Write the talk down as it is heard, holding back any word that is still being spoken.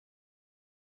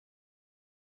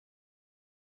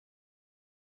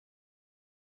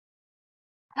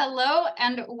Hello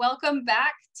and welcome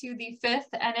back to the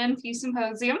 5th NNP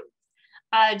Symposium.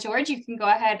 George, you can go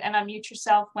ahead and unmute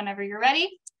yourself whenever you're ready.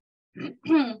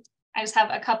 I just have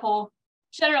a couple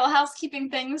general housekeeping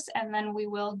things and then we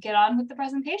will get on with the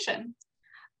presentation.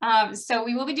 So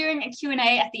we will be doing a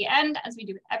Q&A at the end as we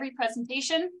do with every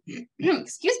presentation.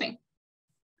 Excuse me.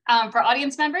 For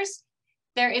audience members,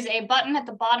 there is a button at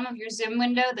the bottom of your Zoom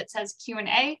window that says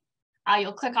Q&A.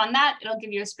 You'll click on that, it'll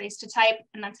give you a space to type,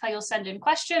 and that's how you'll send in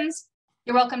questions.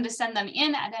 You're welcome to send them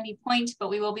in at any point, but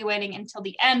we will be waiting until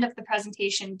the end of the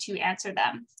presentation to answer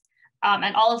them.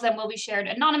 And all of them will be shared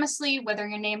anonymously, whether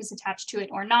your name is attached to it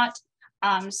or not.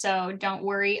 So don't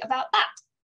worry about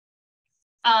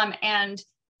that. And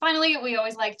finally, we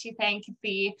always like to thank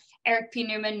the Eric P.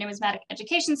 Newman Numismatic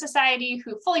Education Society,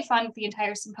 who fully fund the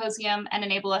entire symposium and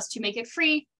enable us to make it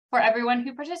free for everyone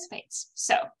who participates.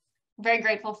 So very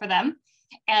grateful for them.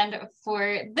 And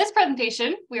for this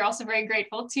presentation, we're also very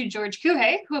grateful to George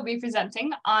Cuhaj, who will be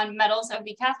presenting on medals of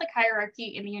the Catholic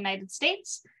hierarchy in the United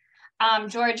States.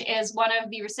 George is one of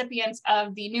the recipients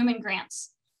of the Newman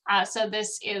grants. So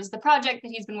this is the project that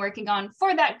he's been working on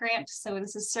for that grant. So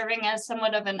this is serving as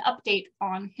somewhat of an update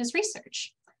on his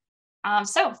research.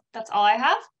 So that's all I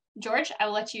have. George, I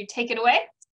will let you take it away,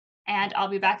 and I'll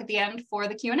be back at the end for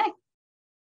the Q&A.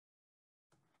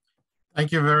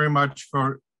 Thank you very much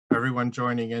for everyone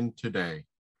joining in today.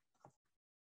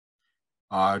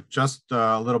 Just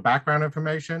a little background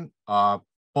information.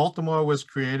 Baltimore was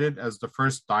created as the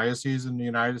first diocese in the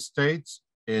United States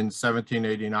in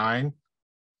 1789.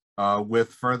 With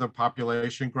further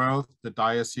population growth, the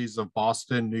dioceses of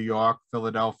Boston, New York,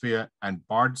 Philadelphia, and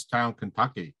Bardstown,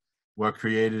 Kentucky were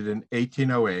created in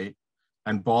 1808,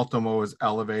 and Baltimore was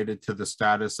elevated to the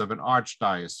status of an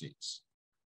archdiocese.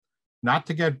 Not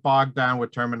to get bogged down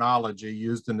with terminology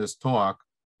used in this talk,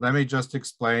 let me just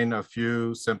explain a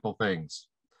few simple things.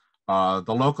 The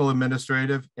local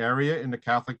administrative area in the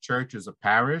Catholic Church is a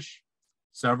parish.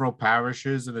 Several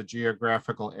parishes in a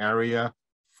geographical area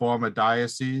form a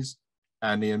diocese,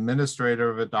 and the administrator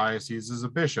of a diocese is a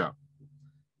bishop.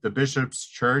 The bishop's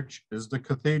church is the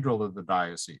cathedral of the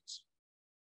diocese.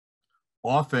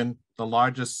 Often, the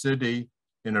largest city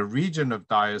in a region of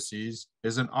diocese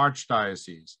is an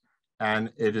archdiocese,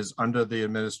 and it is under the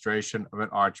administration of an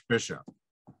archbishop.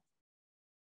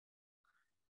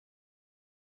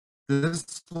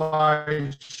 This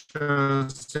slide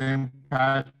shows St.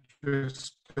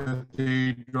 Patrick's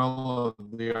Cathedral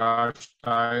of the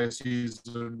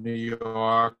Archdiocese of New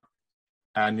York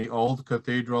and the old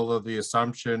Cathedral of the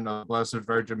Assumption of the Blessed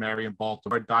Virgin Mary in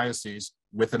Baltimore Diocese,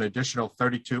 with an additional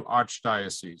 32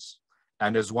 archdioceses.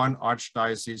 And there's one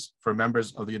archdiocese for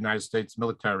members of the United States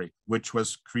military, which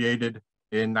was created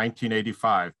in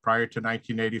 1985. Prior to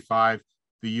 1985,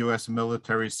 the US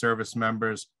military service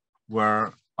members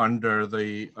were under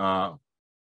the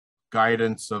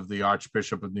guidance of the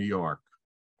Archbishop of New York.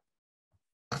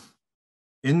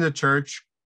 In the church,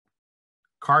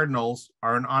 cardinals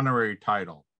are an honorary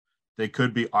title. They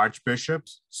could be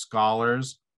archbishops,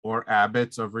 scholars, or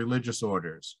abbots of religious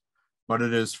orders, but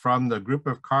it is from the group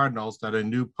of cardinals that a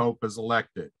new pope is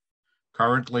elected.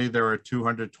 Currently, there are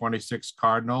 226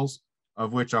 cardinals,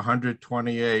 of which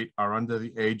 128 are under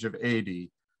the age of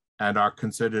 80 and are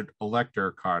considered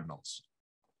elector cardinals.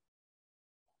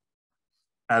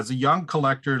 As a young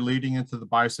collector leading into the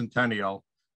bicentennial,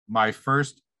 my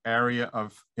first area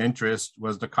of interest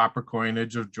was the copper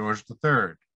coinage of George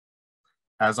III.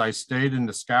 As I stayed in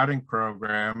the scouting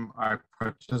program, I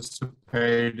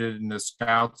participated in the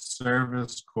Scout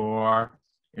Service Corps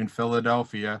in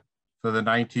Philadelphia for the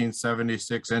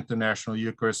 1976 International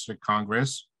Eucharistic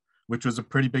Congress, which was a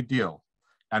pretty big deal.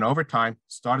 And over time,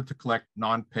 started to collect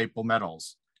non-papal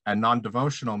medals and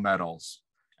non-devotional medals.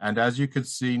 And as you can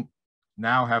see,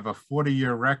 now have a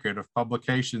 40-year record of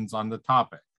publications on the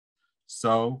topic.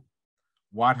 So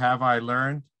what have I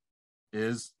learned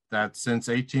is that since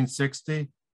 1860,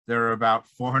 there are about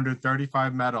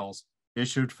 435 medals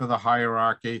issued for the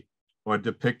hierarchy or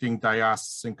depicting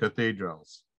diocesan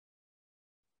cathedrals.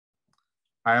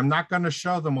 I am not going to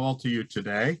show them all to you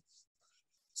today,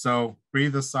 so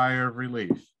breathe a sigh of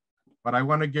relief, but I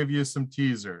want to give you some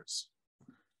teasers.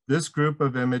 This group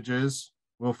of images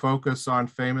will focus on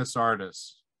famous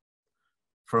artists.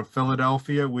 From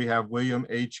Philadelphia, we have William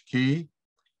H. Key,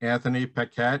 Anthony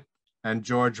Paquette, and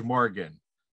George Morgan.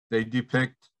 They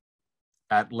depict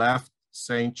at left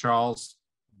St. Charles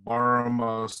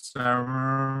Borromeo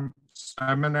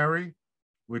Seminary,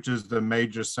 which is the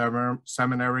major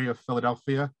seminary of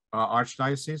Philadelphia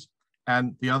Archdiocese.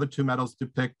 And the other two medals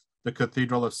depict the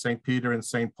Cathedral of St. Peter and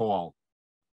St. Paul.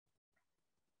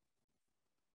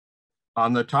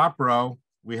 On the top row,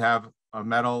 we have a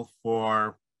medal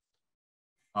for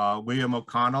William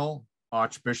O'Connell,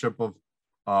 Archbishop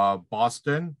of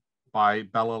Boston, by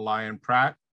Bella Lyon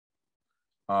Pratt.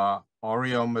 Oreo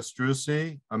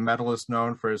Mastrucci, a medalist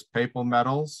known for his papal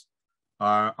medals,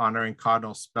 honoring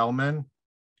Cardinal Spellman,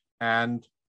 and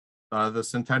the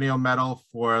Centennial Medal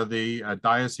for the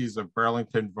Diocese of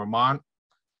Burlington, Vermont,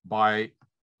 by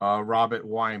Robert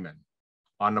Wyman.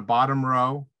 On the bottom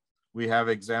row, we have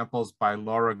examples by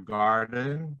Laura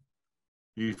Garden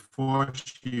before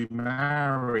she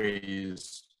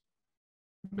marries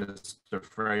Mr.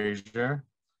 Fraser,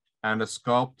 and a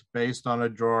sculpt based on a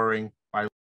drawing by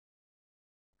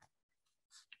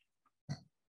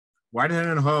Whitehead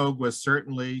and Hogue was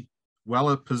certainly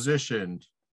well positioned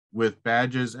with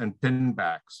badges and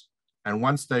pinbacks. And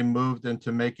once they moved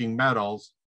into making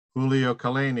medals, Julio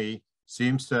Caleni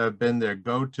seems to have been their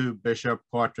go-to bishop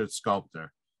portrait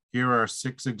sculptor. Here are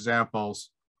 6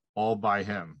 examples, all by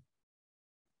him.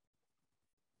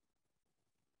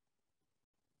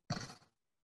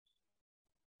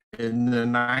 In the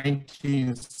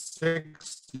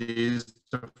 1960s,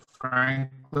 the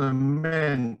Franklin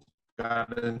Mint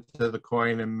got into the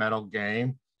coin and medal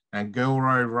game, and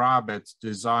Gilroy Roberts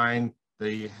designed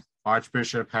the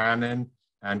Archbishop Hannon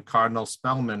and Cardinal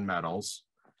Spellman medals,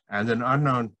 and an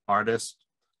unknown artist,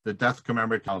 the death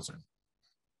commemoration.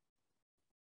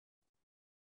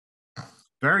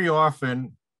 Very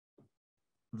often,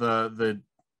 the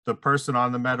person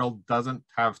on the medal doesn't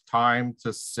have time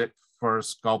to sit for a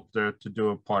sculptor to do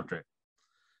a portrait.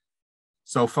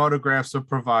 So photographs are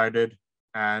provided,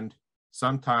 and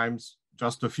sometimes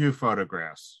just a few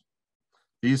photographs.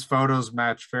 These photos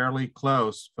match fairly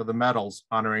close for the medals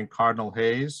honoring Cardinal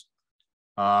Hayes.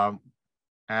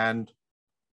 And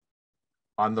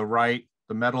on the right,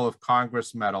 the Medal of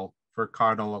Congress medal for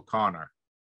Cardinal O'Connor.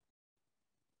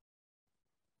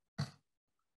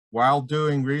 While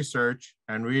doing research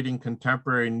and reading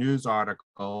contemporary news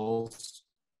articles,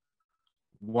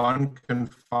 one can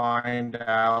find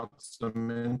out some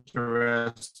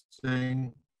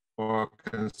interesting or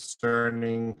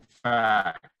concerning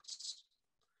facts.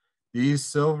 These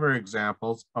silver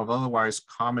examples of otherwise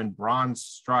common bronze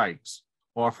strikes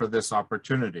offer this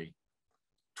opportunity.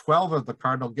 12 of the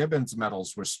Cardinal Gibbons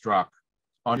medals were struck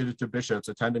on to bishops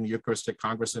attending the Eucharistic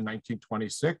Congress in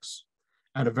 1926,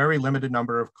 and a very limited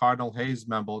number of Cardinal Hayes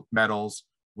medals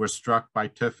were struck by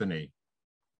Tiffany.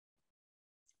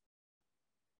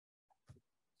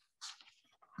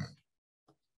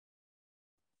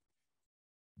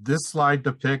 This slide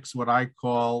depicts what I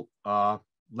call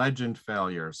legend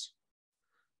failures.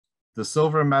 The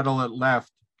silver medal at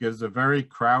left gives a very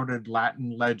crowded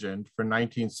Latin legend for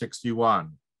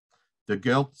 1961. The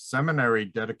gilt seminary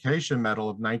dedication medal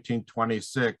of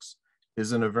 1926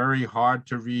 is in a very hard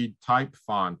to read type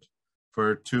font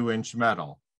for a 2-inch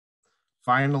medal.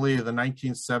 Finally, the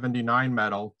 1979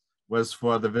 medal was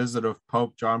for the visit of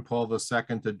Pope John Paul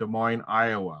II to Des Moines,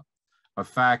 Iowa, a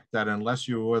fact that unless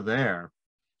you were there,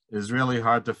 is really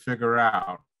hard to figure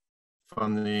out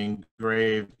from the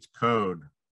engraved code.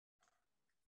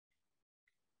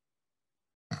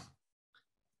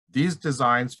 These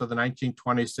designs for the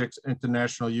 1926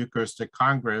 International Eucharistic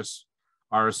Congress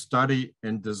are a study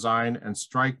in design and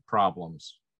strike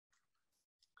problems.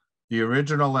 The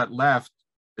original at left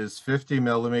is 50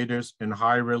 millimeters in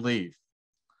high relief.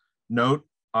 Note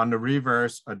on the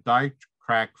reverse, a die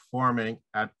crack forming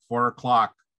at 4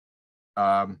 o'clock,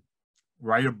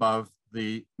 right above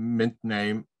the mint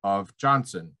name of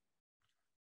Johnson,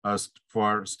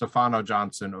 for Stefano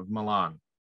Johnson of Milan.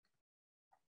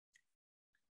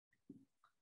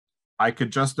 I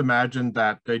could just imagine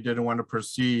that they didn't want to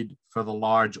proceed for the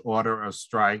large order of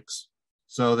strikes,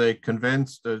 so they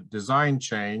convinced a design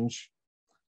change,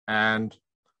 and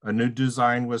a new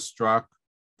design was struck,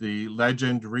 the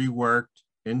legend reworked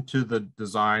into the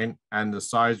design, and the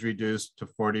size reduced to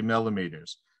 40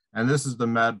 millimeters. And this is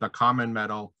the common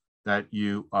medal that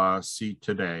you see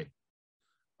today.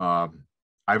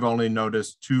 I've only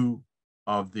noticed 2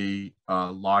 of the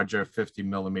larger 50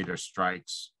 millimeter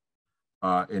strikes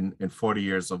in 40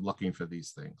 years of looking for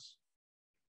these things.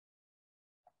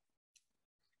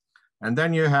 And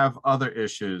then you have other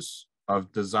issues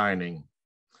of designing.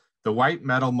 The white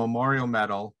medal memorial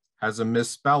medal has a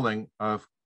misspelling of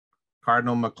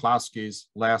Cardinal McCloskey's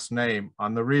last name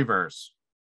on the reverse.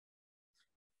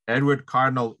 Edward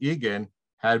Cardinal Egan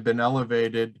had been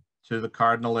elevated to the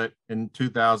cardinalate in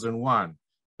 2001,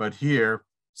 but here,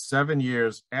 7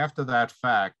 years after that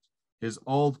fact, his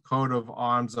old coat of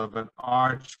arms of an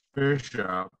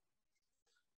archbishop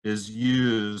is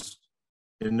used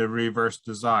in the reverse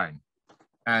design.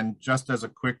 And just as a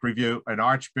quick review, an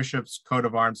archbishop's coat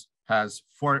of arms has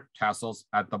 4 tassels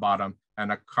at the bottom, and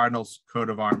a cardinal's coat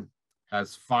of arms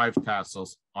has 5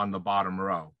 tassels on the bottom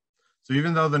row. So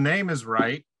even though the name is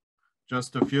right,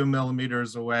 just a few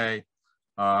millimeters away,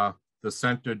 the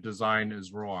center design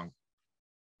is wrong.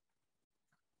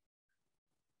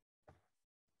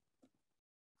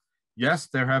 Yes,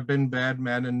 there have been bad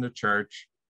men in the church,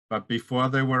 but before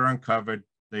they were uncovered,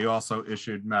 they also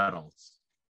issued medals.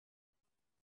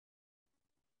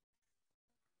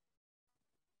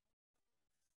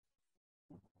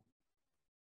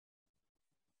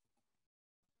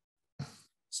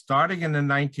 Starting in the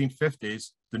 1950s,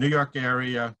 the New York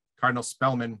area Cardinal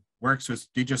Spellman works with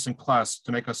Digis and Kluss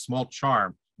to make a small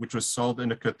charm, which was sold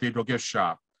in a cathedral gift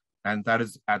shop, and that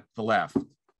is at the left.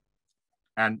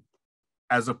 And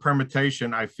as a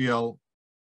permutation, I feel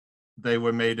they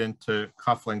were made into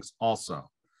cufflinks also.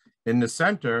 In the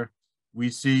center, we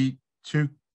see 2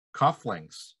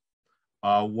 cufflinks.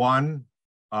 One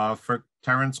for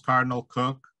Terence Cardinal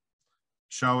Cook,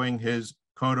 showing his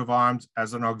coat of arms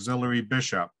as an auxiliary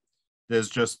bishop. There's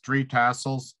just 3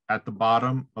 tassels at the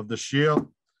bottom of the shield,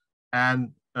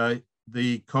 and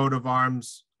the coat of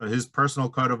arms, his personal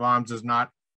coat of arms, is not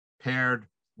paired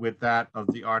with that of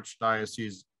the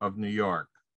Archdiocese of New York.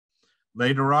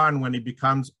 Later on, when he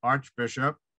becomes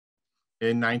Archbishop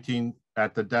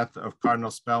at the death of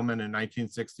Cardinal Spellman in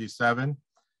 1967,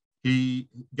 he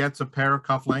gets a pair of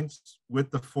cufflinks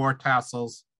with the 4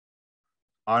 tassels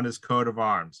on his coat of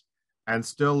arms. And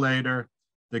still later,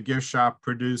 the gift shop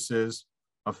produces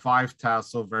a 5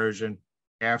 tassel version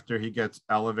after he gets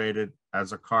elevated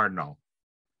as a cardinal.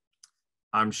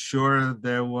 I'm sure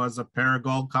there was a pair of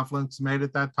gold cufflinks made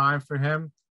at that time for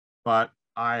him, but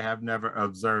I have never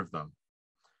observed them.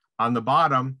 On the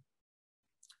bottom,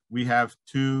 we have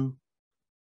 2,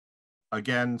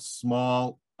 again,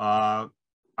 small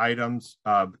items,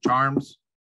 charms,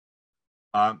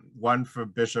 one for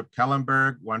Bishop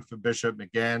Kellenberg, one for Bishop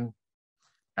McGann,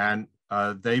 and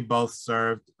they both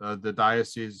served the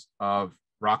Diocese of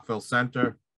Rockville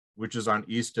Center, which is on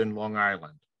Eastern Long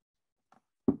Island.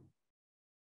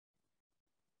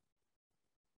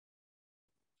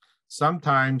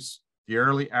 Sometimes the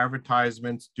early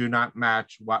advertisements do not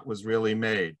match what was really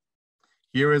made.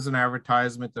 Here is an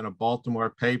advertisement in a Baltimore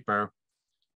paper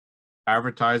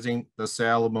advertising the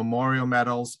sale of memorial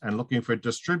medals and looking for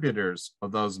distributors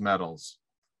of those medals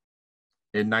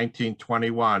in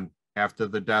 1921 after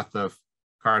the death of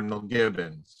Cardinal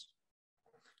Gibbons.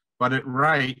 But at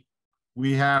right,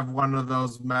 we have one of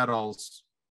those medals,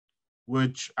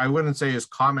 which I wouldn't say is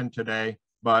common today,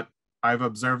 but I've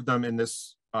observed them in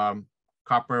this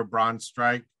copper bronze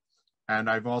strike, and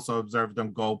I've also observed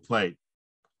them gold plate.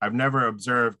 I've never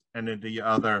observed any of the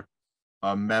other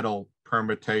metal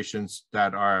permutations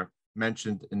that are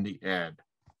mentioned in the ad.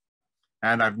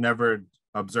 And I've never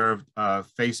observed a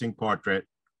facing portrait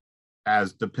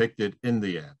as depicted in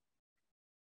the ad.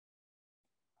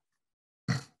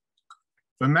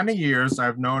 For many years,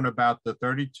 I've known about the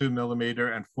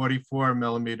 32mm and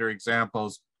 44mm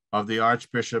examples of the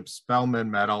Archbishop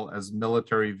Spellman medal as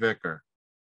military vicar.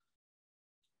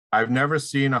 I've never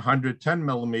seen a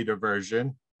 110mm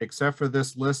version, except for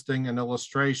this listing and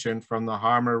illustration from the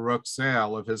Harmer Rook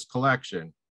sale of his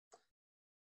collection.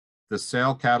 The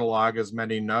sale catalog, as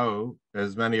many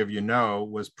of you know,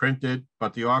 was printed,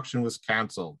 but the auction was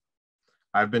canceled.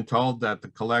 I've been told that the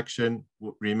collection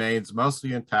remains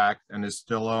mostly intact and is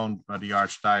still owned by the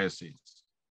Archdiocese.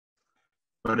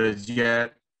 But as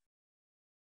yet,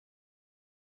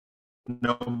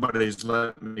 nobody's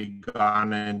let me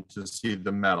gone in to see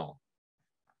the medal.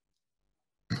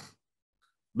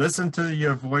 Listen to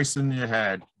your voice in your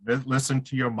head. Listen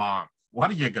to your mom. What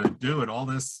are you going to do with all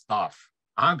this stuff?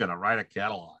 I'm going to write a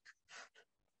catalog.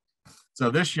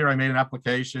 So this year I made an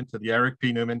application to the Eric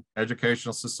P. Newman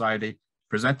Educational Society,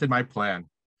 presented my plan.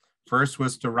 First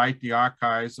was to write the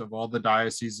archives of all the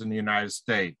dioceses in the United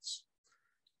States.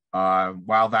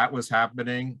 While that was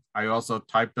happening, I also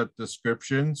typed up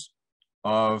descriptions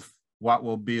of what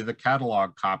will be the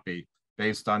catalog copy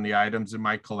based on the items in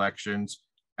my collections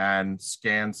and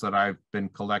scans that I've been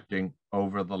collecting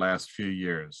over the last few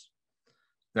years.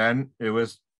 Then it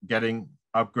was getting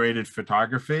upgraded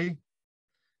photography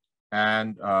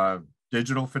and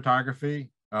digital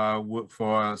photography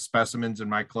for specimens in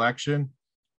my collection.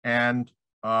 And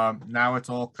now it's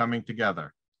all coming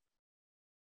together.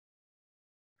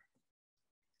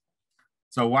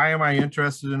 So why am I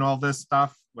interested in all this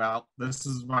stuff? Well, this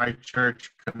is my church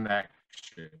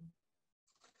connection.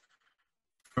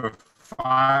 For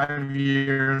 5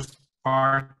 years,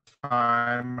 part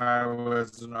time, I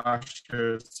was an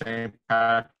usher at St.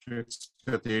 Patrick's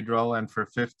Cathedral, and for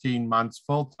 15 months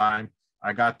full-time,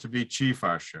 I got to be chief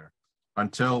usher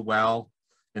until, well,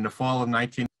 in the fall of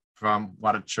 19, from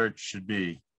what a church should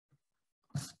be.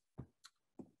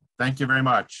 Thank you very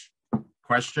much.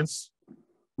 Questions?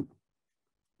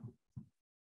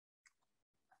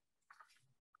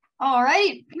 All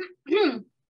right.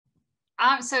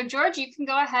 So George, you can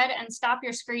go ahead and stop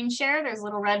your screen share. There's a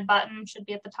little red button, should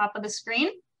be at the top of the screen.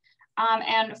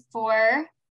 And for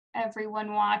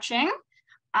everyone watching,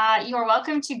 you are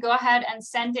welcome to go ahead and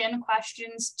send in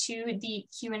questions to the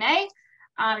Q&A.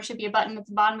 There should be a button at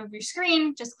the bottom of your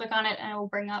screen. Just click on it and it will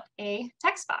bring up a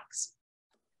text box.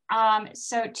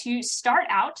 So to start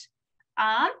out,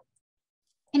 can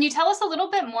you tell us a little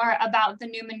bit more about the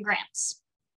Newman grants?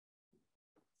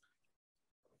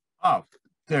 Oh,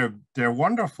 they're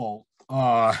wonderful.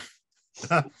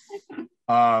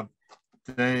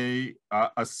 They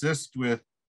assist with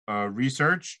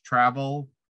research, travel,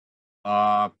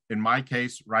 in my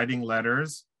case, writing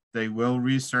letters. They will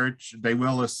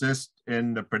assist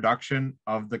in the production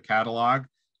of the catalog,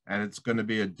 and it's going to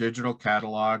be a digital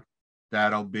catalog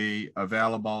that'll be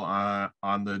available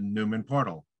on the Newman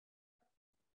Portal.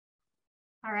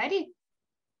 All righty.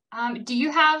 Do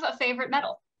you have a favorite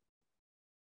medal?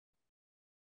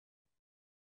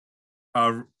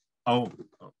 No.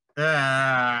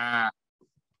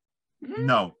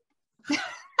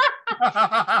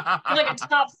 Like a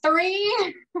top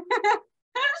 3?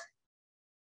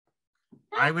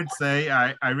 I would say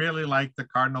I really like the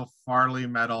Cardinal Farley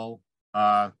medal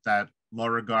that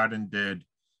Laura Garden did.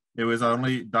 It was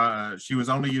only she was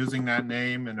only using that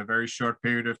name in a very short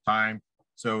period of time,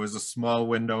 so it was a small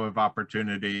window of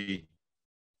opportunity.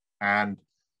 And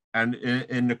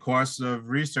in the course of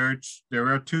research, there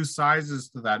are 2 sizes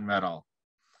to that medal.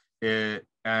 And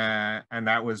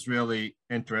that was really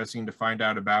interesting to find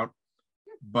out about.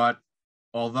 But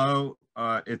although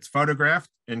it's photographed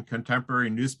in contemporary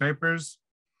newspapers,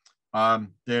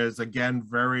 there's again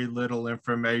very little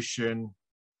information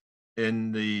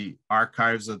in the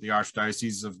archives of the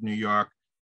Archdiocese of New York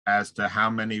as to how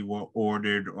many were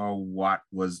ordered or what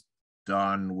was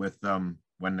done with them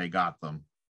when they got them.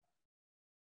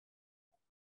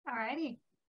 All righty.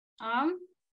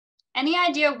 Any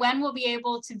idea when we'll be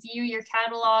able to view your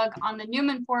catalog on the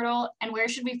Newman Portal, and where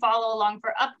should we follow along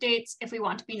for updates if we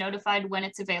want to be notified when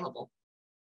it's available?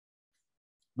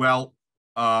 Well,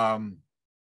 I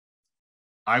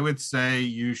would say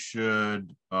you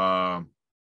should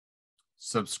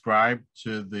subscribe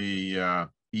to the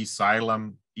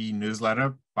eSylum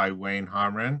e-newsletter by Wayne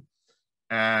Harmon,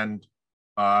 and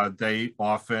they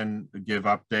often give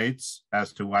updates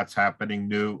as to what's happening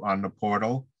new on the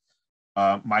portal.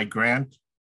 My grant,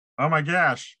 oh my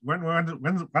gosh,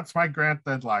 what's my grant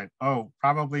deadline? Oh,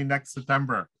 probably next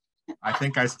September. I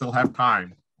think I still have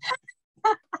time.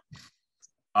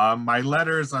 My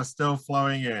letters are still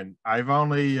flowing in. I've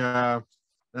only,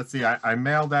 let's see, I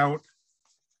mailed out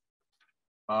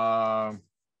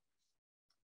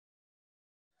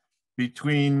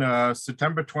between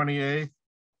September 28th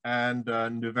and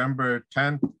November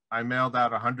 10th, I mailed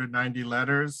out 190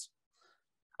 letters.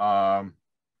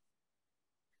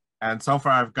 And so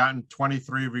far I've gotten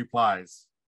 23 replies.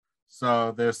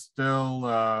 So they're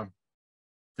still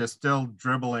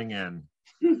dribbling in.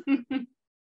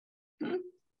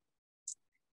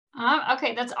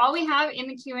 Okay, that's all we have in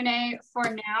the Q&A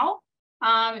for now.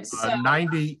 So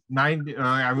 90,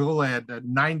 I will add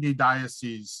 90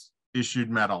 dioceses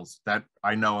issued medals that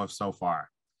I know of so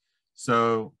far.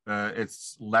 So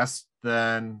it's less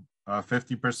than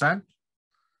 50%,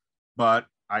 but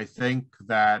I think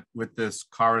that with this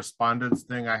correspondence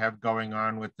thing I have going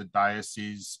on with the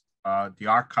diocese, the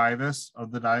archivist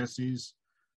of the diocese,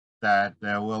 that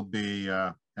there will be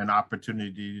an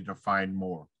opportunity to find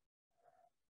more.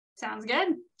 Sounds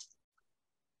good.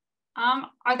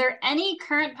 Are there any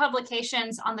current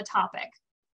publications on the topic?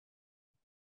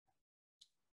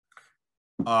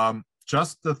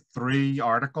 Just the 3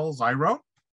 articles I wrote.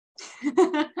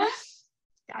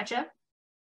 Gotcha.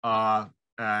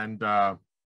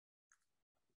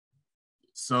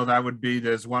 So that would be,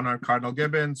 there's one on Cardinal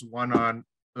Gibbons, one on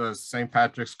St.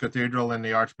 Patrick's Cathedral and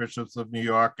the Archbishops of New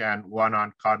York, and one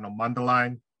on Cardinal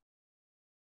Mundelein.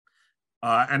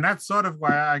 And that's sort of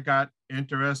why I got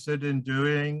interested in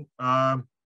doing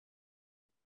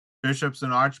bishops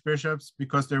and archbishops,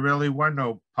 because there really were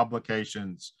no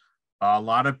publications. A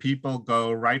lot of people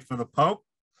go right for the Pope.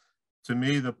 To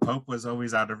me, the Pope was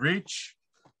always out of reach,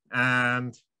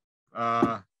 and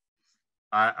I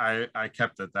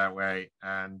kept it that way,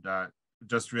 and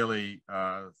just really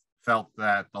felt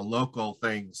that the local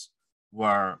things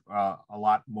were a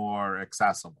lot more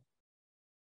accessible.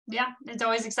 Yeah, it's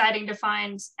always exciting to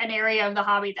find an area of the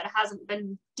hobby that hasn't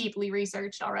been deeply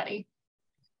researched already.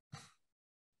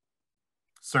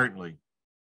 Certainly.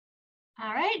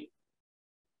 All right.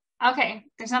 Okay,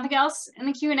 there's nothing else in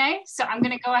the Q&A, so I'm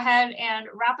going to go ahead and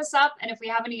wrap us up. And if we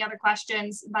have any other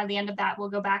questions by the end of that, we'll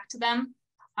go back to them.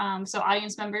 So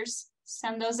audience members,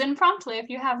 send those in promptly if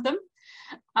you have them.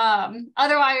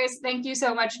 Otherwise, thank you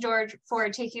so much, George, for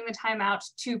taking the time out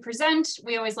to present.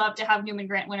 We always love to have Newman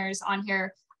Grant winners on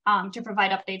here to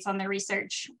provide updates on their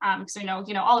research. So we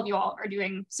know, all of you all are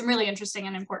doing some really interesting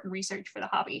and important research for the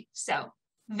hobby. So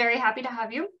very happy to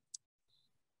have you.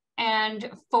 And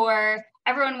for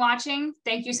everyone watching,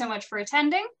 thank you so much for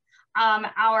attending.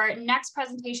 Our next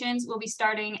presentations will be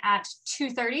starting at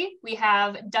 2:30. We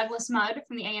have Douglas Mudd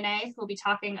from the ANA who will be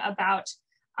talking about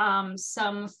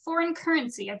some foreign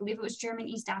currency. I believe it was German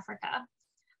East Africa.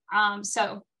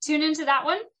 So tune into that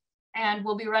one, and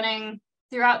we'll be running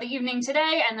throughout the evening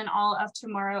today and then all of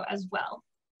tomorrow as well.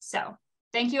 So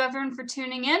thank you everyone for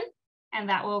tuning in, and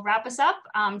that will wrap us up.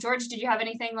 George, did you have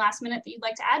anything last minute that you'd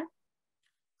like to add?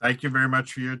 Thank you very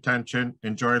much for your attention.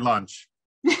 Enjoy lunch.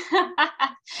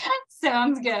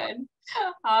 Sounds good.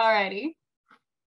 All righty.